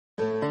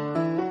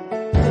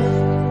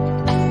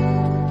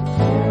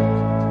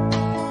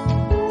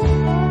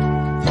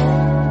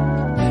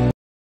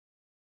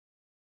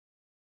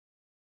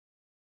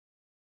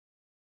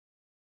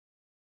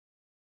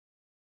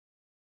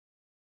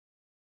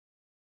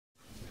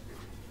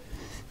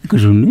ఇక్కడ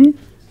చూడండి,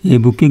 ఏ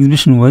book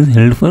exhibition was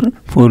held for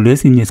 4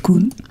 days in a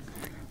school.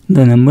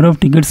 The number of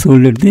tickets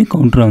sold at the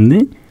counter on the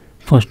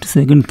first,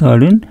 second,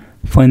 third and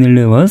final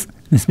day was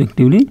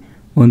respectively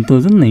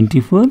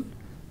 1094,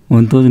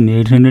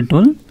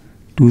 1812,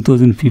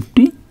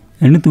 2050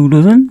 and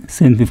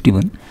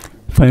 2751.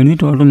 Find the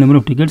total number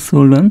of tickets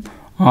sold on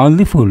all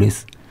the 4 days.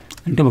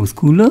 అంటే ఒక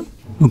స్కూల్లో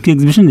book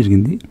exhibition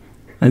జరిగింది,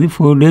 అది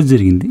 4 days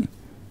జరిగింది.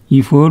 ఈ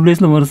 4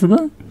 daysలో వరుసగా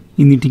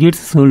ఇన్ని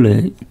tickets sold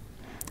అయ్యాయి.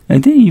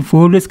 అయితే ఈ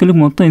 4 days కలిపి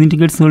మొత్తం ఎన్ని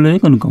టికెట్స్ సోల్డ్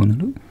అయ్యాయి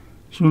కనుక్కోమన్నారు.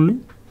 చూడండి,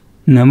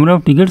 number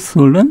of tickets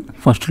sold on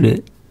first day.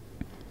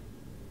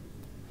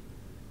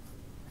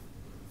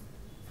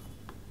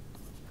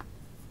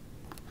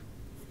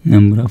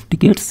 Number of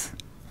tickets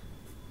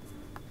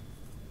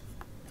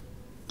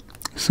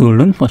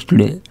sold on first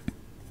day.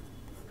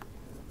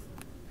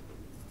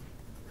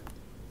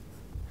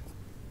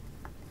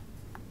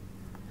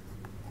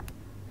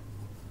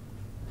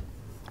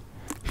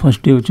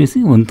 First day వచ్చేసి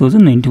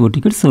 1094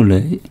 టికెట్స్ సోల్డ్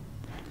అయ్యాయి.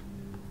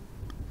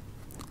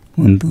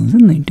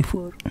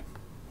 1094.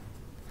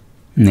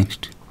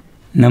 Next,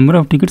 number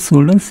of tickets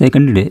sold on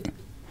second day.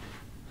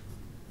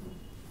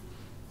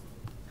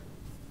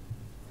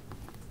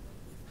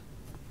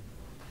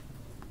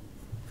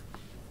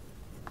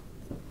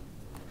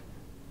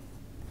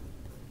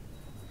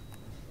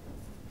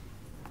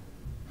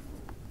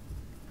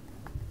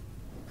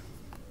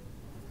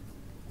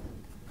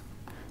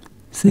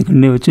 Second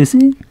day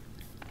వచ్చేసి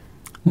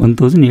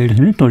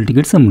 1812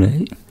 tickets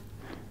అమ్ముడాయి.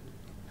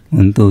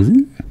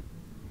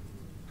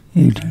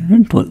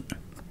 1812.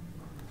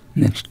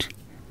 Next,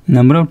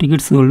 number of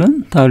tickets sold on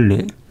third day.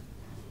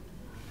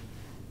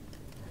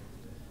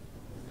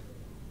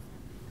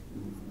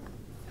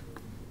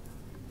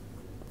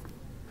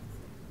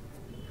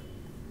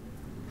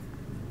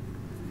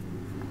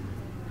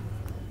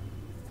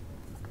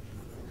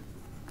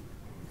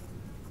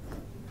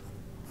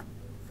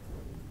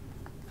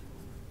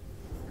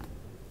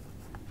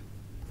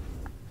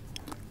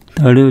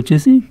 Third day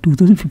వచ్చేసి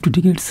 2050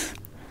 tickets.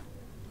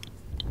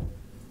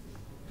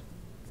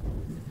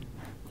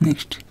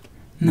 Next,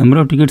 number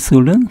of tickets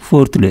sold on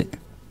fourth day.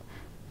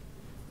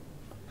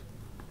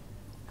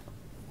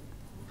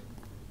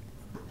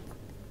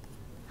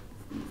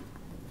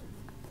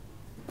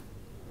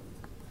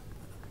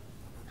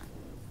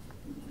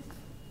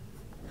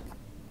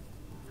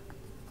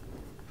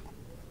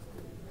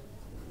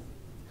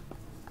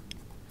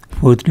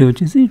 Fourth day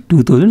వచ్చేసి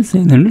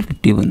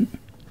 2751.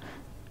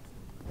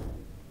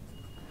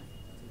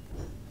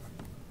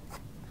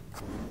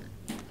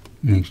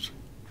 Next,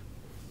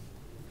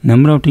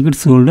 number of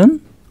tickets sold on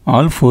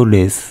all 4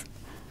 days.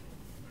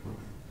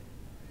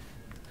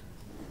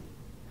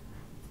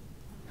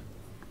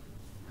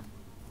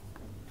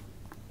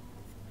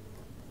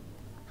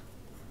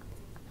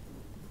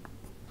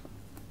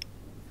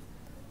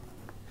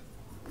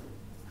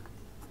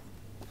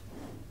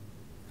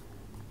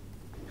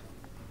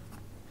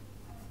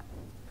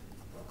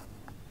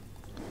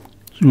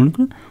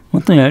 చూడండి,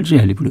 మొత్తం add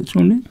చేయాలి. ఇప్పుడు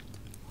చూడండి,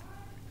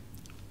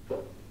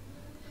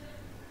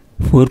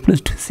 4 +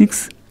 2 6,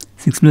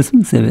 6 +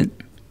 1 7.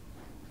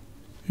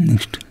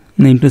 Next,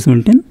 9 +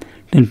 1 10,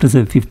 10 +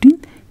 5 15,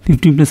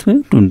 15 +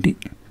 5 20.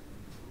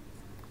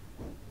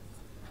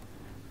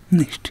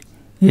 Next,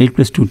 8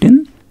 + 2 10,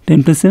 10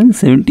 + 7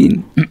 17.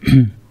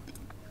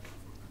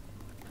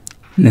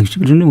 Next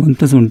ఇక్కడ చూడండి, 1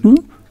 + 1 2,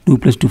 2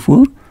 + 2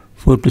 4,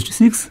 4 + 2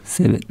 6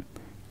 7.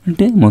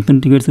 అంటే మొత్తం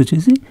టికెట్స్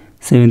వచ్చేసి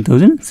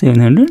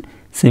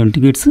 7707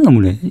 టికెట్స్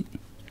అమ్ముడాయి.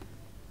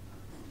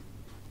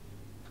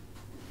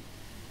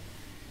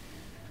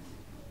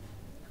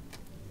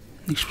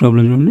 నెక్స్ట్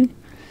ప్రాబ్లం చూడండి,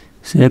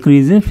 Shekhar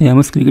is a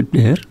famous cricket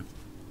player.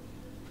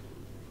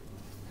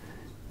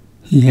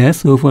 He has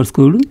so far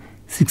scored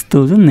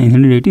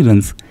 6980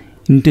 runs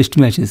in test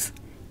matches.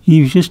 He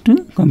wishes to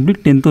complete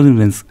 10,000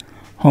 runs.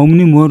 How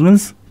many more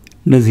runs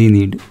does he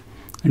need?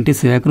 అంటే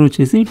శేఖర్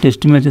వచ్చేసి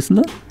test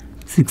మ్యాచెస్లో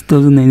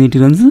 6980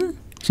 runs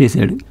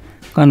చేశాడు,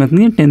 కానీ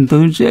అతనికి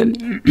 10,000 చేయాలి.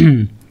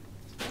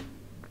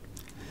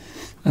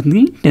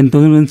 అతనికి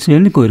 10,000 runs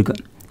చేయాలని కోరిక.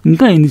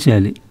 ఇంకా ఎన్ని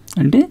చేయాలి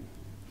అంటే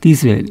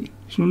తీసివేయాలి.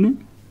 చూడండి,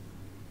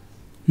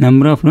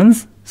 number of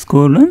runs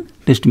scored on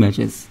test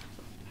matches.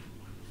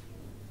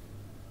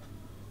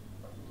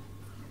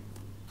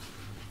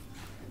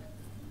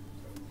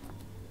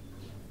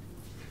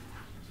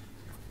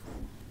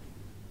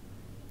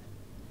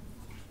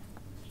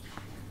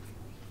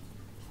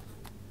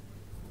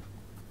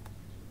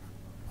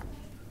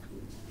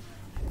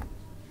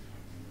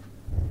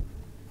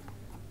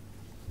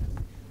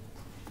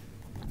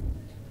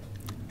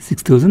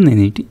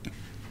 $6,980.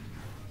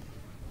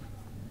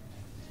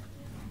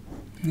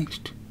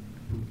 Next,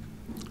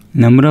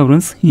 number of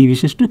runs he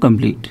wishes to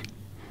complete.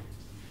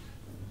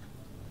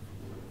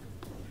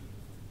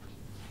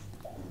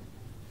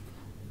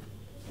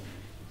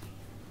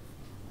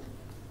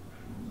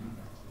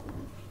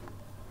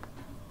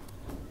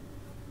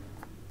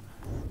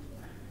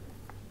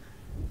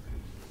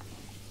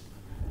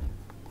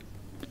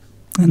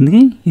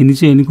 అందుకే ఎన్ని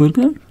చేయని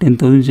కోరిక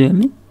 10,000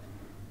 చేయాలని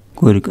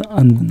కోరిక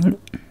అనుకున్నాడు.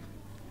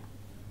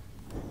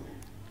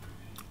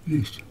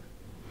 Next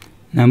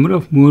number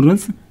of more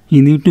runs ఈ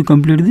need to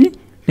complete the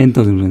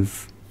 10,000 runs.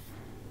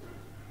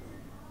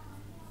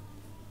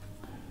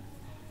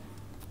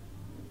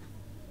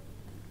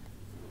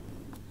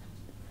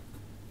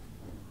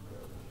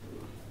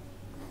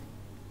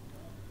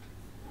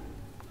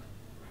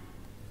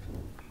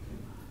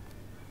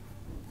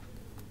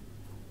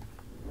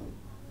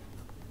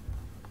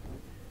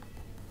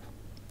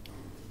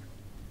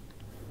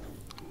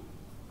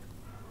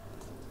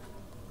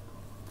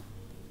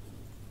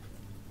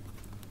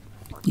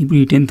 ఇప్పుడు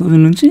ఈ 10,000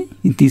 నుంచి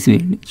ఇది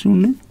తీసివేయండి.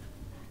 చూడండి,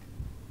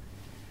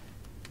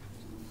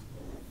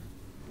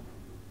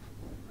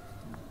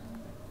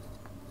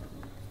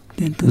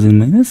 10,000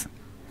 మైనస్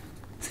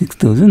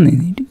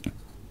 6,980.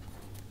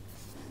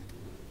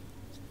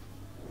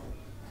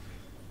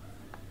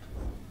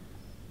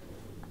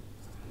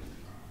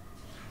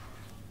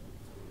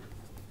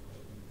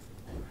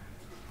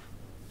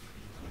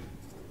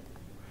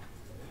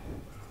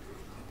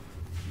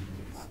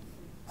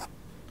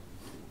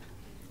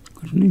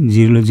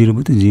 జీరోలో జీరో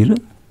పోతే జీరో,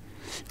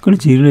 ఇక్కడ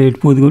జీరోలో 8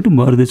 పోతుంది కాబట్టి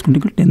బార్ తెచ్చుకుంటే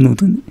ఇక్కడ 10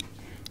 అవుతుంది.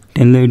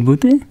 10లో 8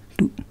 పోతే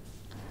 2,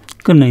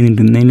 ఇక్కడ 9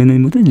 ఉంటుంది. 9లో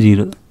 9 పోతే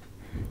 0,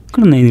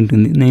 ఇక్కడ 9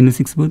 ఉంటుంది. 9లో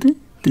 6 పోతే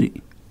 3.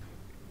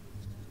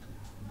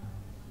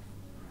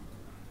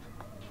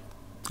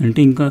 అంటే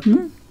ఇంకా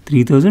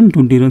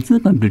 3020 రన్స్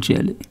కంప్లీట్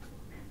చేయాలి.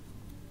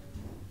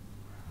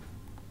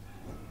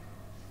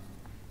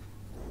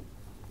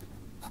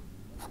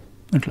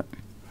 అట్లా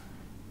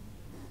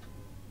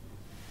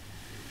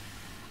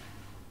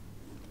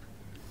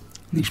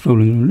నెక్స్ట్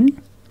ప్రాబ్లం చూడండి.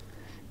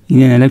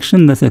 In an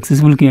election the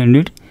successful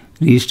candidate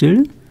registered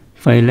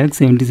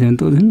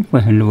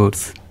 5,77,500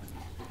 votes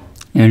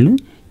and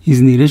his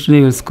nearest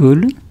rival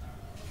secured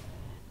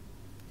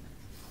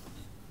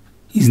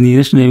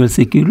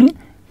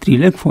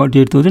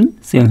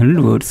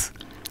 3,48,700 votes.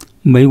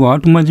 By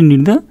what margin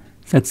did the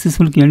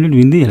successful candidate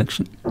win the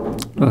election?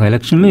 ఒక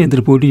ఎలక్షన్లో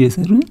ఇద్దరు పోటీ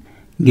చేశారు.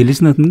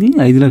 గెలిచిన అతనికి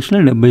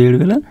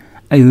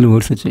 5,77,500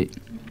 votes వచ్చాయి.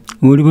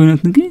 ఓడిపోయిన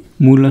అతనికి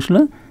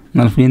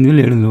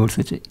 3,48,700 votes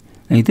వచ్చాయి.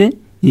 అయితే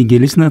ఈ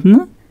గెలిచిన అతను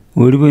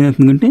ఓడిపోయిన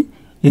అతని కంటే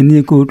ఎన్ని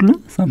ఎక్కువ ఓట్లు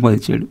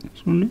సంపాదించాడు?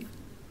 చూడండి,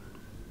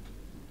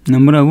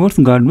 number of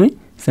votes got by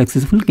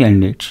successful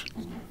candidates.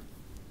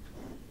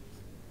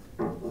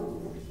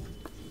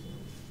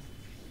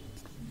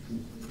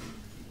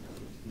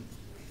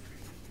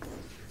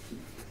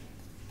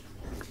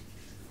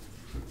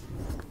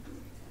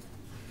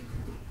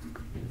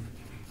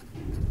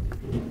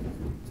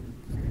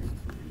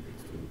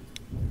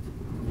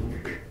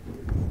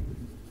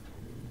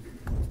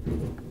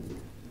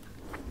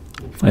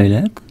 $5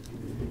 lakh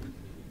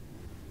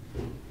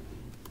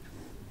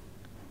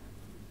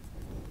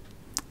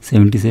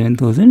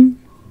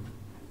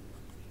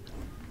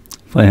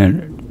 77,500.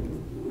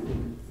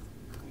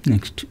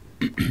 Next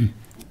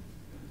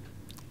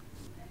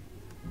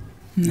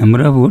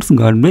number of votes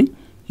got by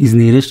is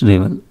nearest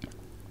rival.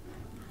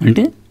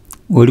 అంటే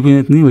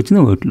ఓడిపోయిన వచ్చిన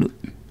ఓట్లు.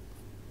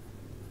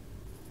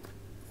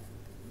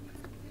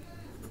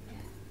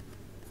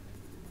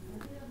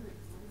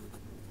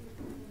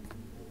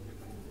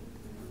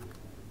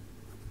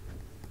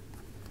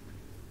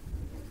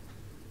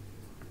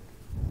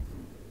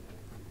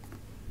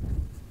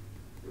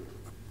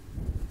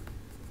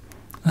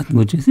 అతనికి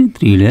వచ్చేసి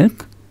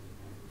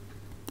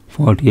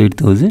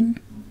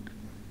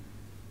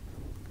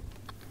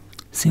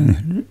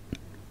 3,48,700.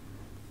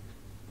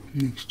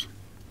 నెక్స్ట్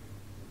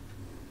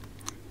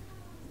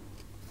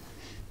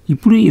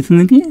ఇప్పుడు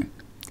ఇతనికి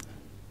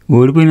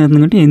ఓడిపోయిన అతని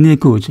కంటే ఎన్ని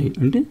ఎక్కువ వచ్చాయి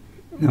అంటే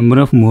number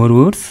of more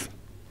oats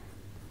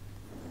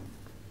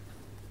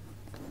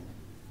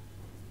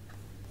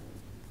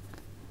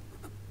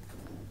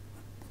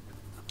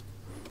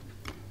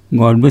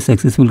got by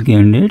successful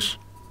candidates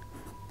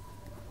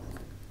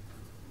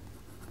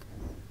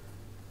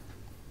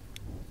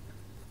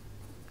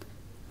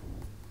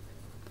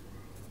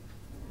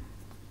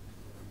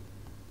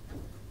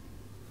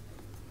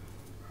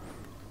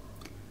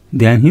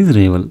than his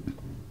rival.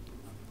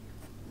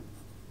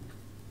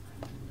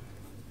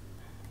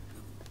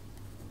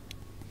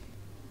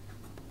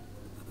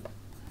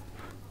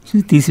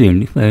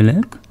 తీసివేయండి.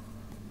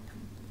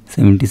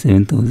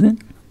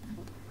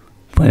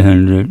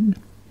 5,77,500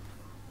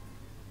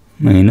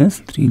 మైనస్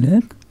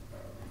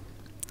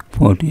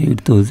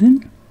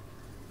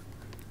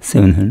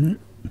 3,48,700.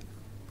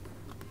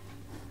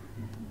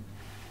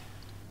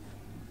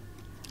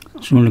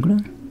 చూడండి, ఇక్కడ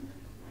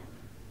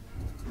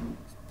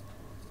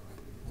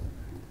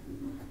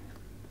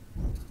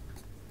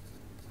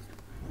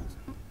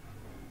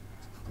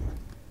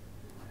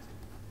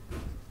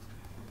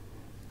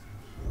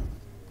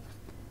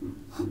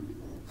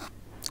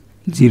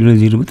జీరోలో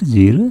జీరో పోతే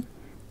 0,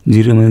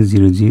 0 మైనస్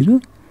 0 0,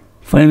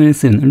 5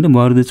 మైనస్ 7 అంటే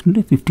బార్ తెచ్చుకుంటే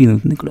 15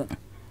 అవుతుంది. ఇక్కడ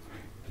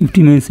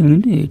 15 మైనస్ 7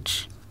 అంటే 8,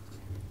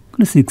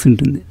 ఇక్కడ 6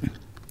 ఉంటుంది.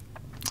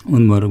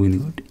 1 బార్ పోయింది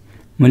కాబట్టి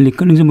మళ్ళీ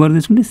ఇక్కడ నుంచి బార్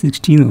తెచ్చుకుంటే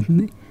 16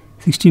 అవుతుంది.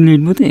 16లో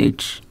 8 పోతే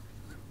 8,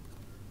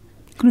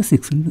 ఇక్కడ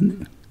 6 ఉంటుంది.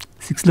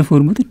 6లో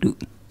 4 పోతే 2,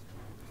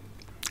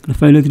 ఇక్కడ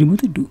 5లో 3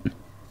 పోతే 2.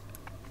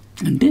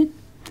 అంటే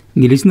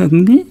గెలిచిన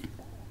అతనికి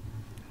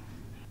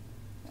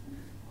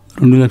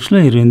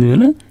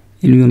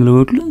 2,28,800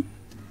 ఓట్లు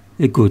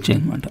ఎక్కువ వచ్చాయి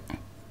అన్నమాట.